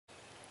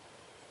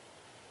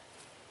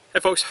Hey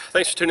folks,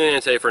 thanks for tuning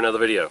in today for another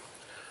video.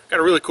 Got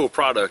a really cool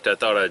product I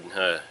thought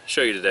I'd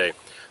show you today.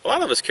 A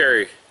lot of us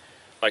carry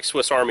like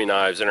Swiss Army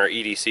knives in our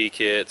EDC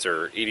kits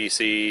or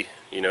EDC,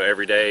 you know,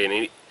 every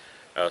day,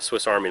 and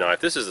Swiss Army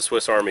knife. This is the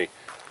Swiss Army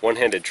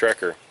one-handed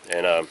trekker,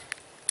 and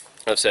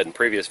I've said in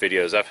previous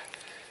videos I've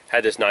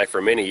had this knife for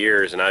many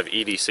years and I've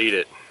EDC'd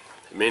it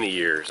many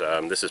years.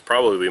 This is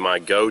probably my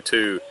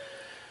go-to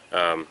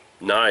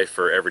knife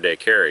for everyday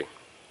carry.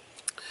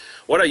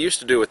 What I used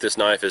to do with this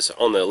knife is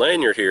on the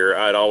lanyard here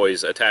I'd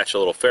always attach a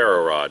little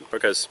ferro rod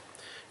because,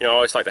 you know, I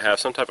always like to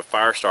have some type of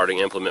fire starting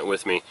implement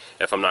with me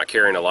if I'm not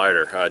carrying a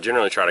lighter. I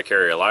generally try to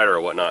carry a lighter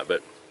or whatnot,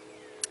 but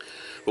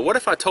what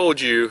if I told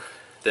you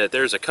that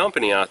there's a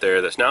company out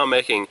there that's now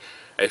making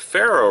a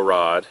ferro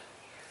rod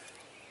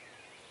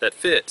that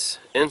fits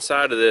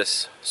inside of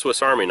this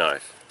Swiss Army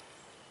knife?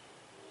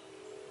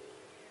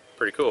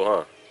 Pretty cool,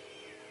 huh?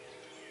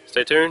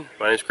 Stay tuned.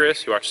 My name's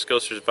Chris. You watch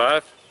Skills to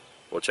Survive.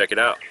 We'll check it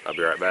out. I'll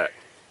be right back.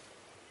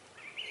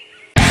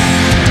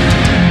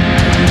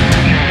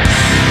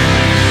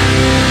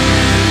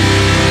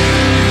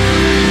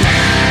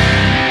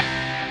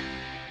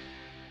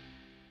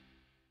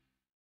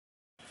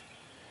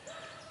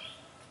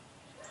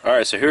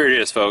 Alright, so here it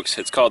is, folks.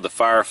 It's called the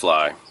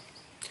Firefly,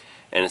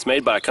 and it's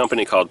made by a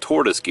company called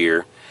Tortoise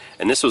Gear,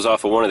 and this was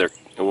off of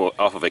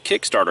off of a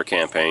Kickstarter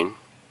campaign.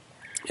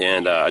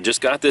 And I just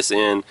got this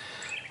in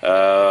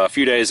a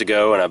few days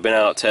ago, and I've been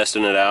out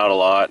testing it out a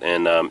lot,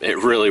 and it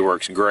really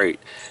works great.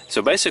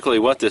 So basically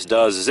what this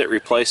does is it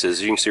replaces,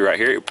 as you can see right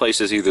here, it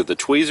replaces either the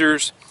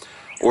tweezers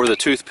or the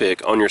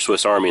toothpick on your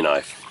Swiss Army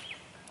knife.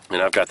 And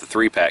I've got the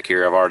 3-pack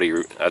here.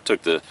 I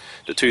took the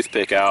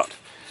toothpick out,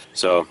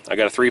 so I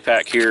got a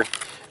 3-pack here,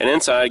 and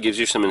inside gives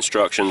you some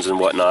instructions and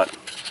whatnot.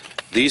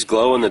 These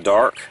glow in the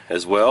dark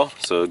as well,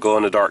 so glow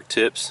in the dark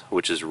tips,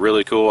 which is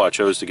really cool. I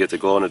chose to get the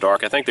glow in the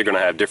dark. I think they're going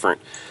to have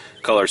different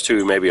colors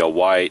too, maybe a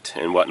white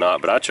and whatnot,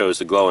 but I chose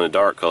the glow in the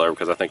dark color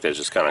because I think that's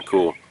just kind of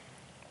cool.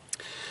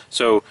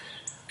 So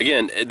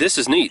again, this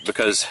is neat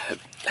because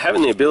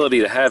having the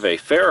ability to have a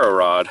ferro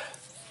rod,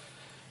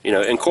 you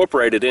know,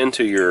 incorporated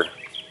into your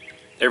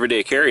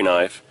everyday carry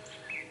knife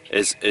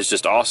is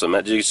just awesome.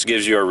 That just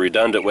gives you a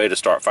redundant way to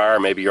start fire.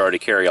 Maybe you already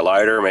carry a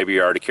lighter, maybe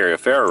you already carry a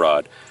ferro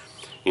rod.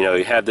 You know,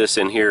 you have this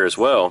in here as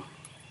well,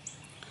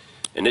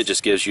 and it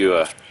just gives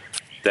you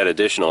that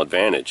additional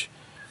advantage.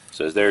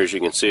 So there, as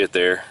you can see it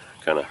there,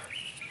 kind of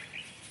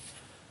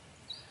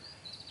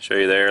show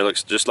you there, it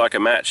looks just like a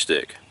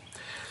matchstick.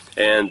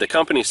 And the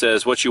company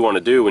says what you want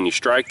to do when you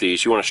strike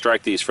these, you want to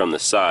strike these from the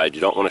side.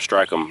 You don't want to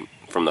strike them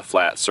from the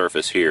flat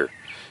surface here.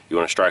 You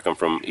want to strike them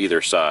from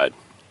either side.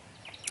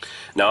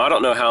 Now I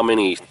don't know how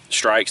many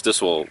strikes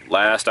this will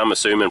last. I'm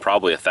assuming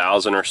probably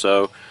 1,000 or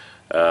so.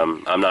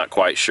 I'm not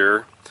quite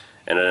sure.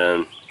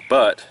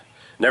 But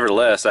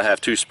nevertheless, I have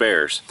 2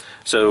 spares.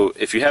 So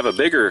if you have a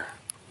bigger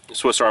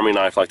Swiss Army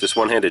knife like this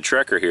one-handed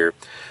trekker here,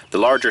 the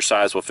larger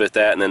size will fit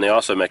that, and then they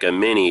also make a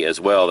mini as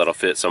well that'll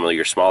fit some of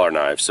your smaller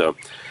knives. So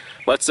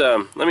let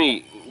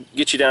me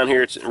get you down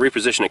here to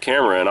reposition the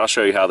camera, and I'll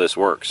show you how this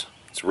works.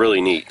 It's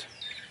really neat.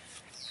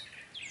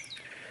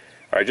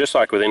 Alright, just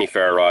like with any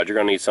ferro rod, you're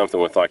going to need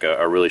something with like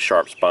a really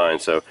sharp spine.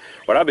 So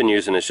what I've been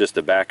using is just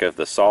the back of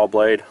the saw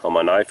blade on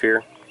my knife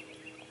here,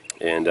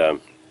 and kind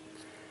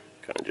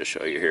of just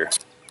show you here.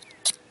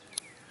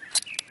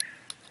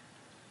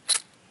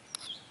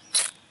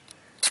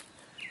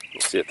 You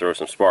see it throw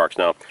some sparks.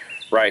 Now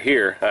right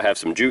here I have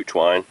some jute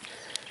twine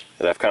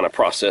that I've kind of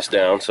processed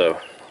down, so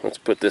let's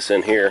put this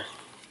in here.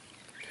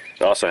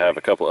 I also have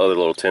a couple other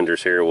little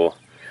tenders here we'll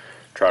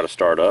try to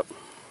start up,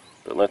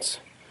 but let's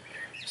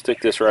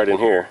stick this right in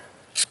here,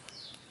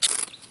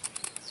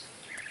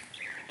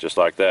 just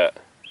like that.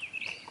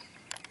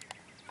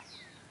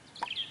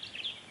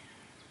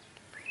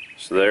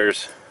 So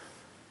there's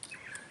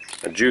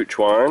a jute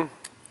twine.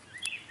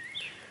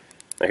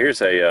 Now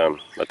here's a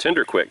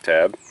tender quick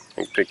tab.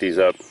 You can pick these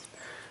up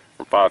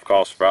from 5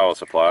 Call Survival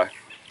Supply.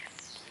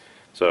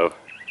 So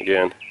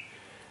again,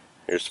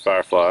 here's the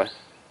Firefly.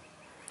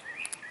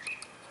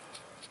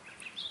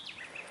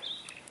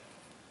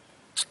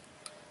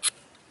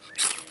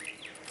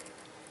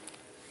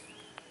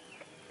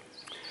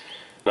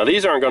 Now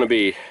these aren't going to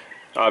be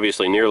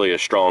obviously nearly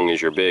as strong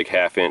as your big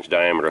 1/2-inch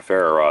diameter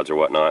ferro rods or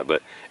whatnot,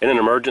 but in an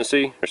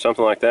emergency or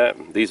something like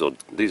that, these are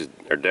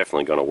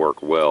definitely going to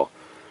work well.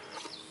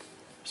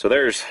 So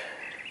there's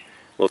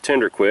a little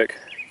tender quick.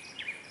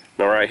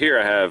 Now right here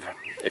I have,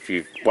 if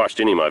you've watched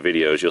any of my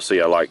videos, you'll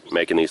see I like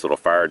making these little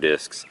fire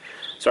discs.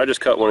 So I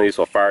just cut one of these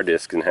little fire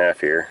discs in half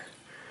here.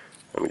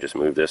 Let me just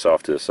move this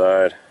off to the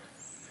side.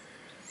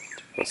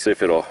 Let's see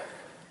if it'll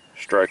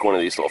strike one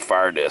of these little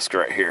fire discs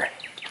right here.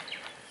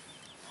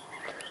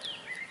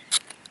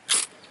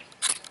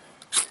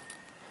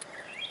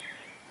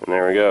 And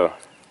there we go.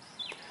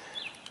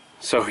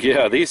 So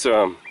yeah, these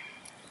you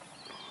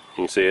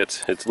can see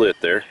it's lit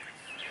there.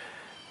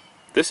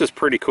 This is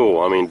pretty cool.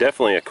 I mean,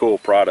 definitely a cool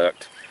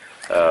product.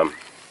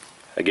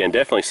 Again,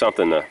 definitely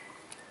something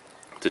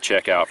to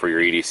check out for your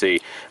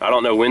EDC. I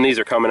don't know when these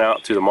are coming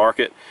out to the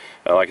market.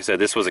 Like I said,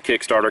 this was a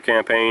Kickstarter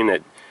campaign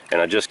that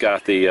and I just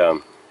got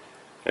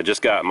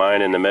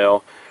mine in the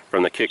mail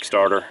from the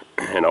Kickstarter,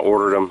 and I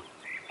ordered them.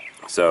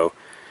 So,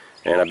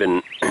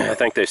 and I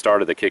think they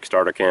started the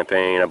Kickstarter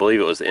campaign, I believe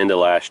it was the end of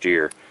last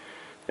year,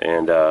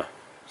 and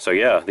so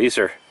yeah, these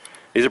are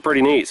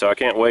pretty neat. So I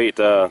can't wait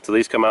till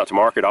these come out to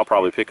market. I'll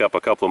probably pick up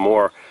a couple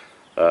more.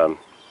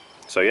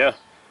 So yeah,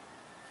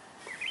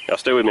 y'all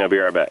stay with me. I'll be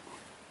right back.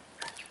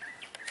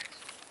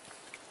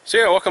 So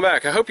yeah, welcome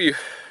back. I hope you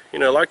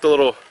like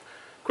the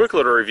quick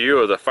little review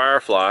of the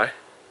Firefly.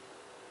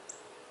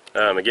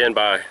 Again,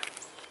 by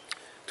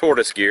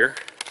Tortoise Gear.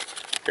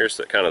 Here's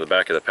the kind of the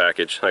back of the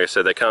package. Like I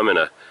said, they come in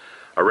a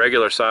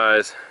regular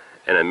size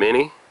and a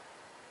mini.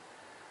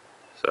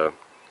 So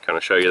kind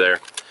of show you there.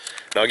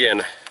 Now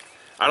again,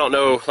 I don't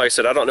know, like I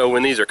said, I don't know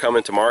when these are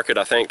coming to market.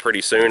 I think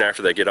pretty soon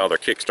after they get all their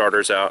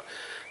Kickstarters out,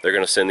 they're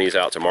going to send these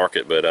out to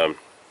market. But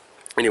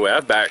anyway,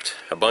 I've backed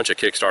a bunch of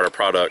Kickstarter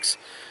products,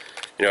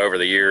 over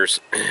the years,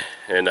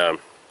 and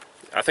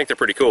I think they're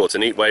pretty cool. It's a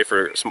neat way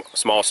for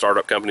small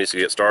startup companies to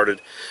get started,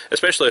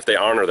 especially if they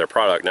honor their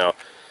product. Now,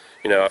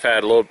 I've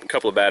had a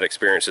couple of bad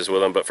experiences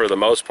with them, but for the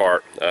most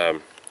part,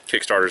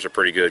 Kickstarters are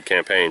pretty good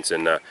campaigns,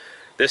 and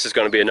this is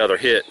going to be another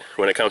hit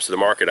when it comes to the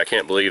market. I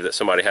can't believe that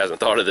somebody hasn't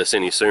thought of this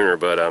any sooner,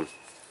 but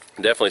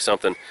definitely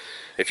something,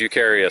 if you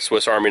carry a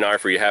Swiss Army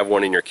knife or you have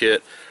one in your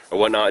kit or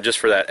whatnot, just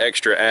for that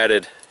extra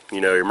added,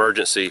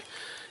 emergency,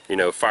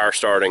 fire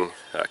starting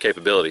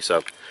capability.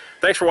 So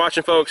thanks for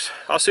watching, folks.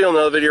 I'll see you on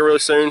another video really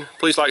soon.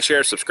 Please like,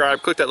 share,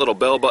 subscribe. Click that little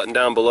bell button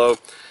down below.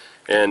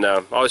 And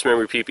always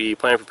remember your PPE,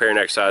 plan, prepare, and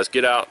exercise.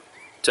 Get out,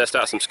 test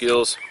out some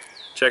skills,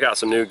 check out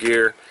some new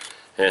gear,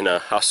 and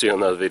I'll see you on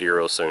another video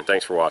real soon.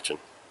 Thanks for watching.